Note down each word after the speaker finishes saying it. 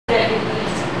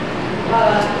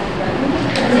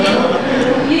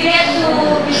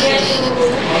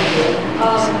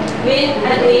win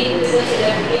a date with a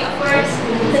celebrity. Of course,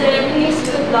 celebrities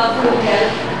would love to help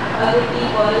other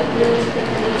people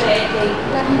which I think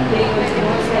they would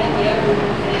most likely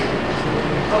approve it.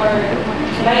 Or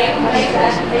like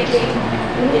that, I think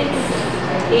it's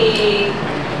a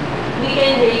we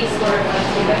can raise more funds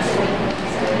because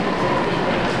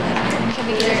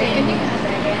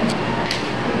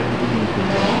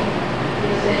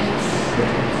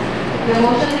the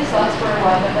motion is lost for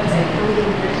one, but I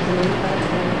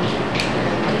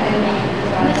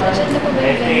Nasa-suggest na po ba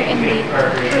yung venue and date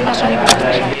for national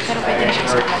production? Pero pwede na siya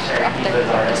sa after the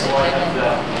session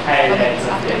and pag-is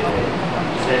after po.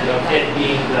 Instead of it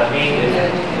being the main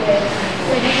event.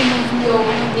 Pwede i-move mo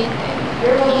yung date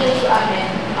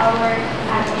and our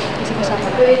kasi kasama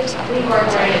na ito sa after the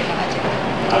project.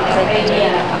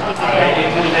 I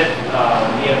included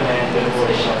the amended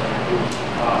version.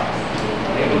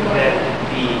 I included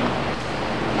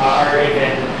our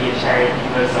event would be a charity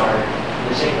bazaar,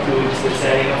 which includes the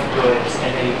selling of goods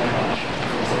and the human option.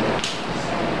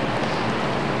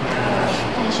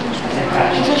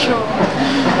 Fashion show.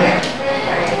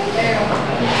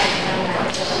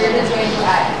 We're just going to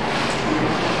add.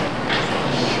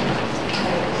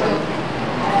 So,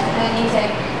 nanisip.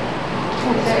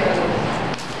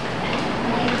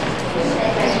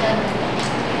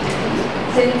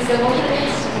 Since the motion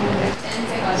is moved and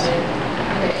seconded,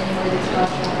 are there any more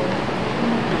discussion?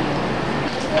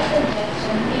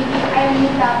 Maybe I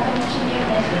moved out the motion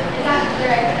unit. Is that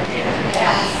correct?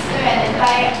 Yes. And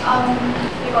by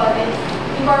we call it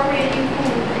incorporating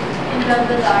food in the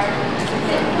bazaar.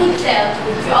 Food sales,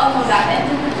 we all know that. And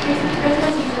then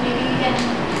Christmas season, maybe we can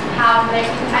have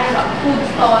like, I don't know, food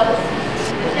stalls.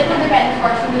 It will depend, of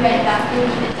course, on the vendor.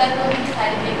 That will be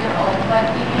decided later on.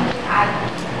 But we can just add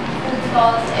food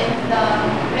stalls in the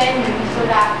venue so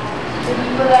that the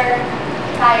people are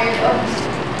tired of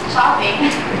shopping.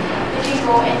 They can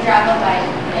go and grab a bite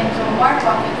and so more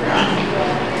profit for us.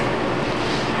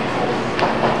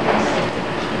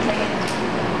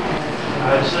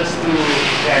 Just to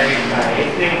clarify, I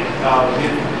think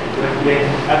we've been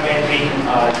amending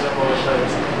the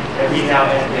motions every now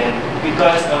and then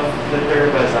because of the term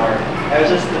bazaar. I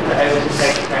was just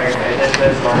like to clarify that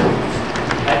bazaar is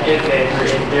an event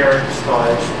wherein there are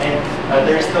stalls and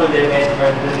there's no limit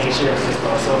on the nature of the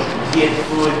stall. So be it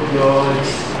food,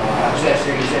 clothes,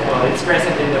 accessories and all, it's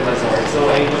present in the bazaar. So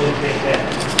I don't think that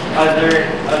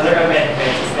other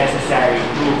amendments is necessary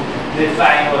to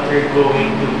define what we're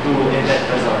going to do in that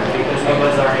bazaar, because a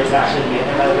bazaar is actually an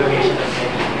amalgamation of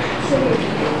many things.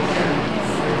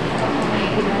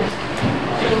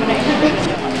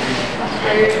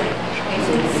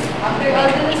 After all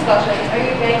the discussion, are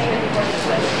you guys ready for the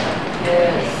question?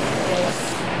 Yes.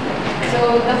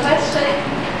 So the question,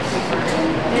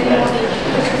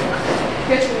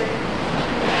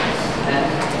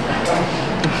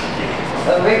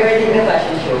 regarding the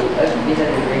fashion show,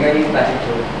 regarding the fashion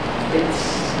show, do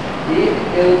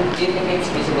you think it's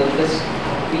feasible because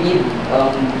we need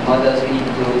models, we need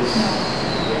clothes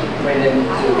for them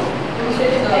to.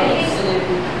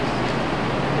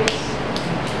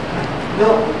 No,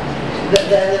 the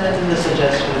element in the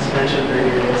suggestions mentioned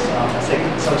earlier is like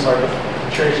some sort of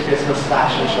church Christmas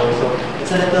fashion show. So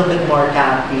it's a little bit more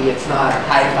campy. It's not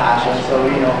high fashion. So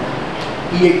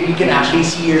you can actually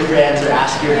see your friends or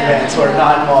ask your friends who are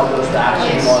non-models to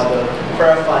actually model for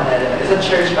a fun element. It's a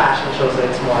church fashion show, so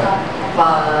it's more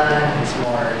fun. It's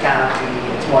more campy.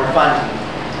 It's more fun.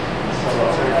 So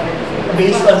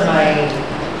based on my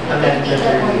amendment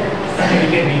earlier,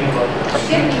 you can read about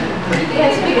it.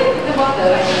 Yes, we can think about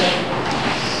that.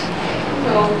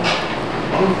 So,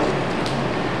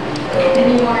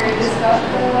 any more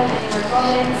discussion, any more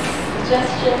comments,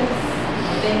 suggestions,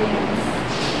 opinions?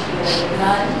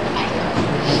 None?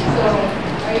 So,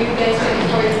 are you guys ready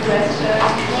for this question?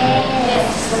 Yes.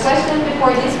 The question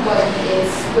before this one is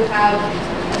to have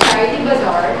a charity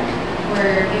bazaar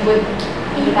where we would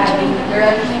be having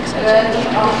grand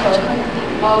auction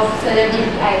of celebrity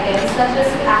items, not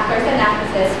just actors and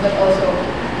actresses, but also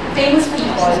famous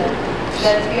people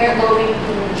that we are going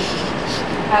to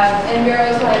have. And we're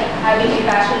also having a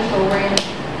fashion show where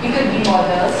we could be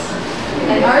models,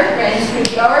 and our friends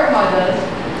could be our models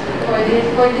for this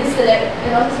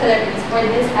and also celebrities for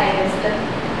these items that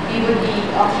we would be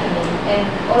auctioning. And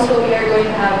also we are going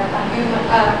to have a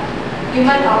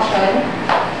human auction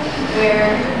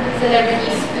where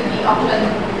celebrities could be auctioned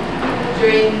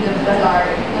during the bazaar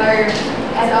or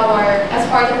as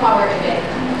part of our event.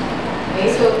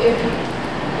 Okay, so if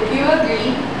you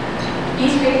agree,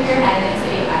 please raise your hand and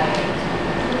say aye.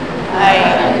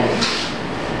 Aye.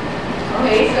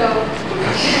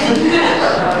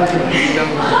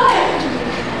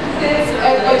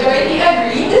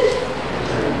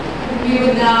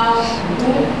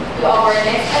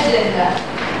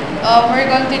 we're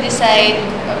going to decide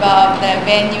about the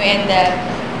venue and the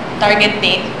target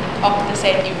date of the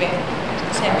said event.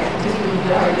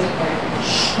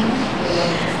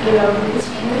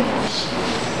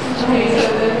 Okay, so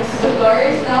the floor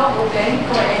is now open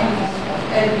for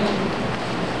any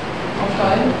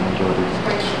motion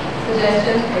for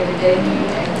suggestions for the venue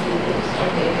and details of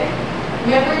the event.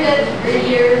 Remember that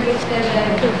earlier we said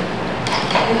that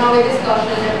in our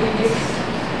discussion, the previous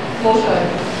motion,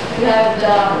 we have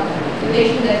the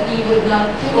notation that we would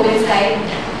not coincide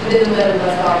with the Noel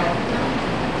Bazaar.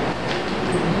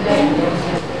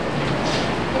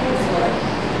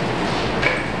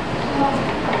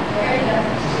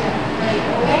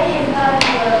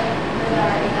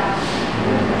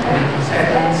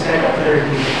 Second, third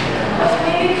week.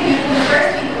 Maybe we could use the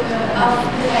first week of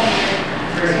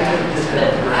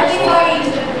December. I think already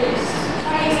is the first.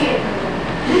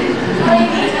 Already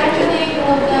is actually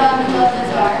of the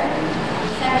Bazaar.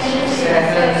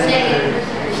 Second.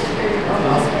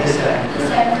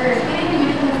 December. Maybe we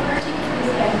use the first week of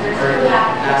December. So that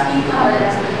we cover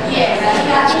that. Yes,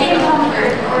 that we come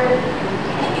first. Or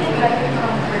I think it's better to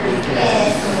come first.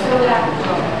 Yes. So that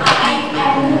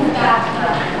I move that.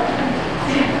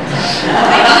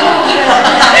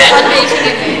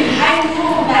 I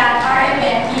move that our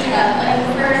event be held on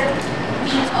the first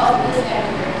week of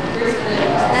December.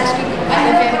 Last week of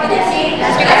November. Last week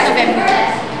of November.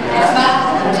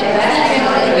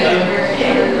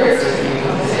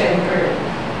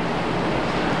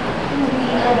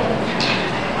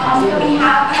 So we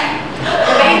have,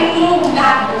 I move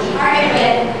that our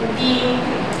event be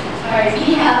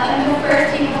held on the first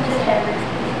week of December.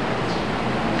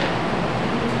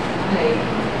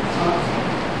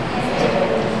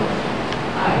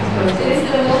 So since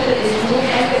the motion is moved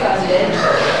and seconded,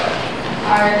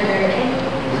 are there any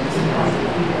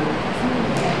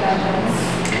questions?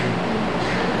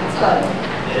 Scott?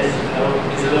 Is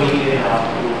it only enough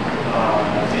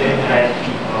to invite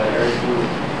people or to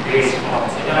raise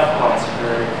funds, enough funds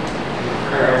for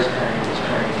our current?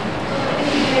 I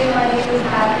think everybody was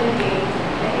happy to be.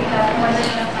 I think that's more than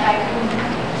enough time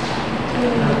to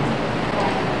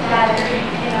gather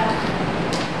enough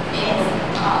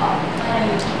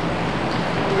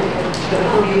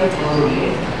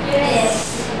money. Yes.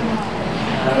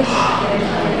 But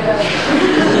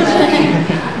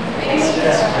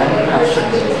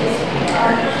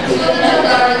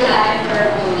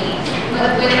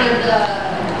when the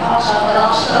auction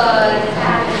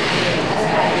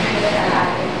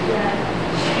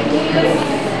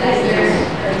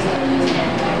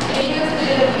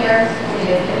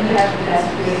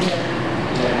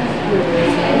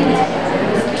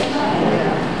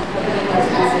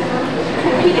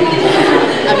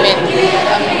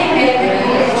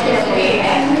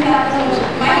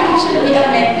My motion be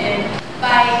amended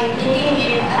by making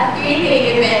it a 3-day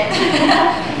event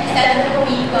instead of a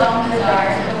week-long bazaar.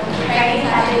 Friday,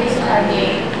 Saturday,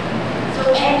 Sunday. So,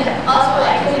 and also I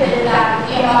consider that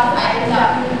the amount of items that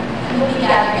will be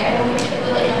gathered, I don't think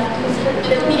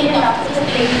it will be enough to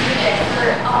sustain the event for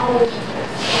a whole week.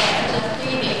 So, just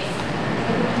 3 days.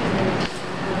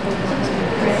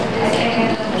 I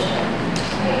second the motion.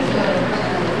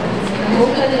 The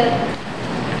motion that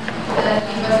the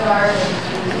bazaar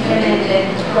amended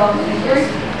from the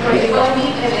first 1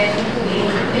 week event to a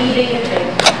 3-day event.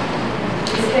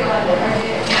 Is seconded. Are there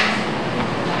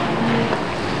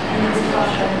any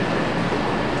discussion?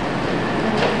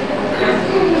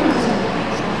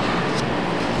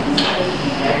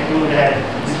 I do that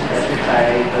specify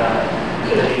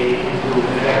the day into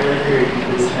November 30 to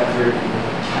December.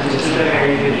 This is a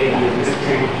very good idea because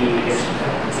 30 is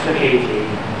the payday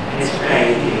and it's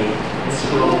Friday. It's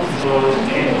so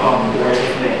and work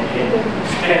and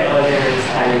spend all their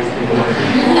salaries in work.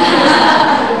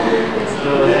 So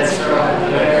that's from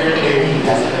November 30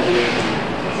 to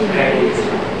Friday.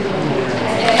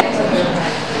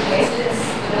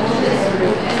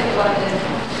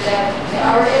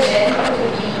 Our event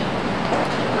will be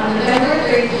on November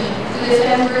 30 to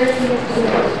December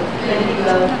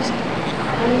 2012.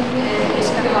 And it's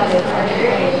recorded. Are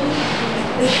there any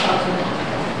discussion?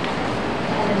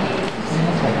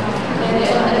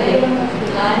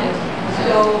 None.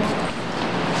 So,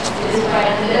 this is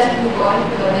fine. Let's move on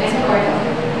to the next part of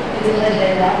this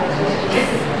agenda.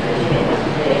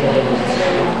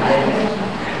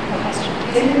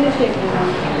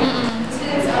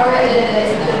 Since our agenda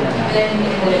is the venue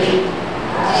in the late,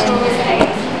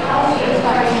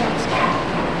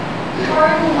 Before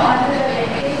we move on to the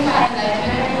beginning timeline,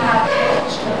 we're going to have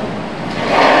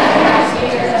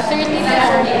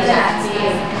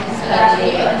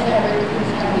Saturday on December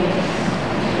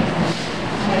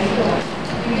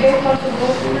 20th. want to go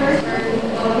first or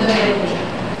on the venue?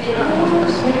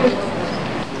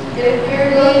 If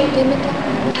you're going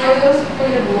for those for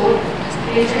the vote,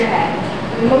 raise your hand.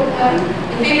 We move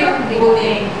in favor of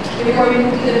voting before we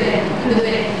move to the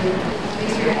venue.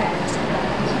 Raise your hand.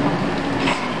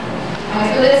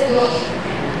 So let's go.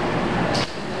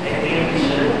 I think we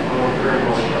should go for a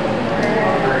motion.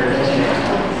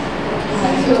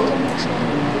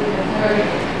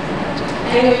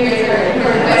 I know you guys are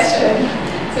for a question.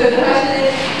 So the question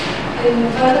is, in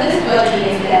front of this body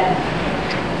is that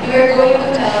we are going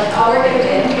to have our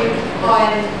event on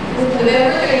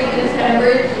November 30th to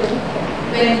December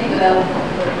 2012.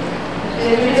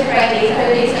 Which is Friday,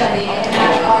 Saturday, Sunday, and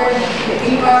have our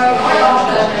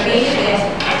option main event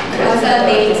on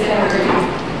Sunday, December 2nd.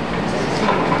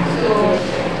 So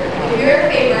if you're in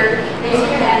favor, raise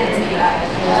your hand and say aye.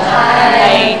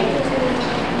 Aye.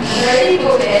 Already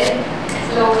voted.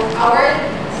 So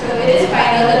it is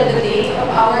final that the date of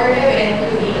our event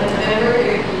will be on November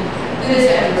 30th to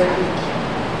December 2nd.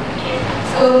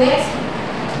 So next,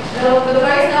 the floor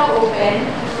is now open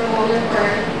for motion for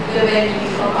the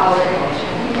venue of our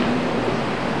election.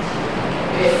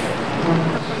 Yes.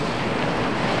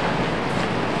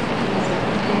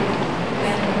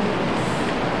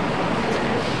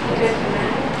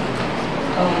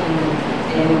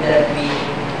 In that we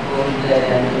would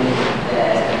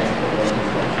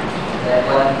that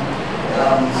one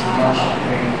much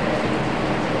very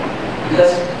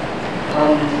because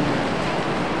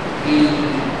we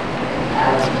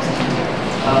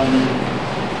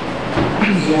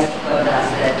have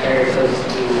contacts that are close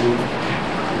to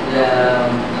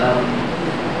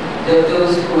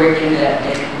those who work in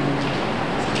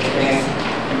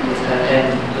and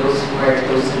those who are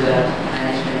close to the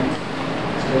management.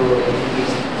 So it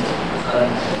is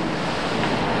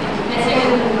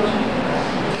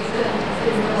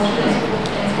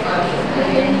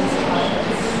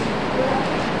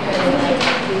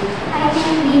I think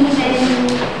being venue,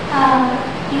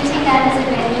 using that as a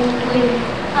venue would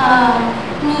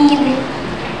need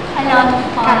a lot of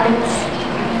funds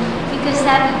because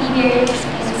that would be very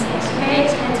expensive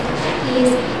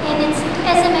place, and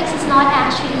SMX is not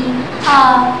actually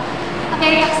a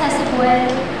very accessible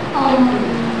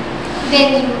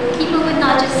venue. People would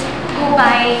not just go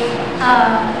by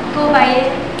it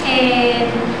and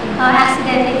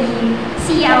accidentally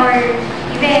see our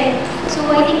event. So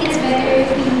I think it's better if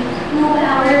we move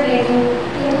our venue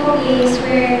into a place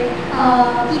where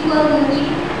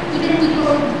even people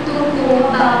who don't know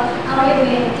about our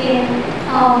event can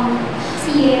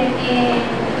see it, and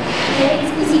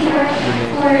it's easy for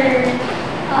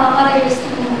others to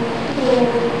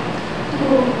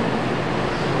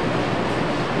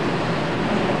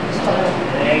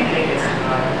And I think it's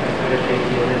not a good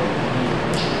idea that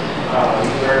we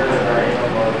wear the right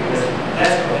about because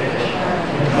that's competition.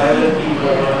 A lot of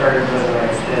people will wear the right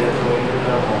instead of going to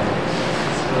the mall.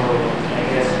 So I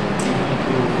guess we need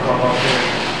to come up with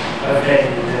a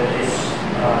venue that is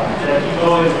that people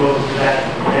always go to that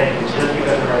venue just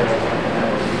because of our right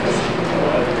and because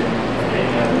of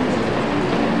any other reason.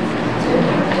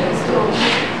 So,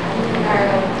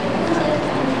 Carol.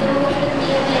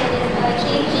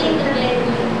 changing the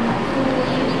venue to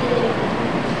UP Diliman.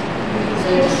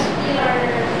 Since we are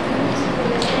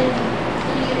students and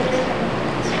we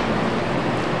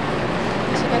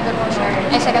Second the motion.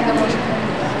 Second the motion.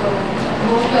 So,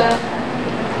 motion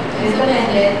is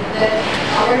amended that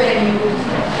our venue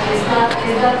is not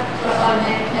on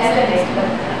SMS but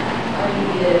on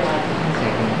UP Diliman.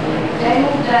 I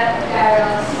move that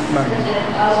Carol's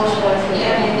motion be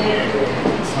amended to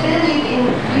still in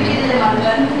UP Diliman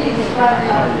but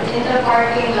in the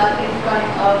parking lot in front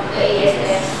of the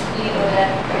ASS, you know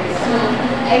that person.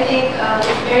 I think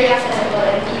it's very accessible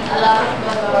and a lot of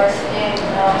bazaars and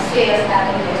sales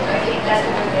happen there. So I think that's a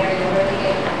good area where we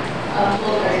can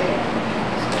hold our event.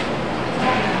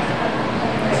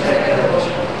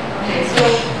 Okay, so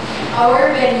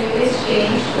our venue is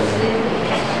changed to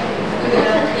the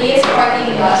AS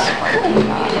parking lot in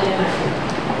UP Diliman.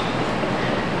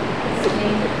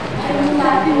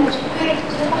 wait,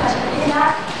 just a question. Is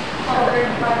that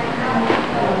covered by the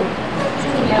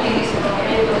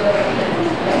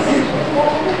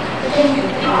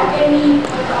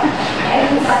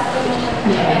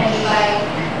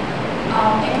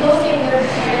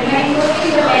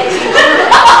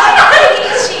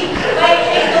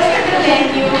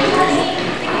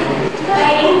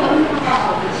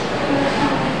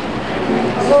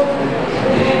So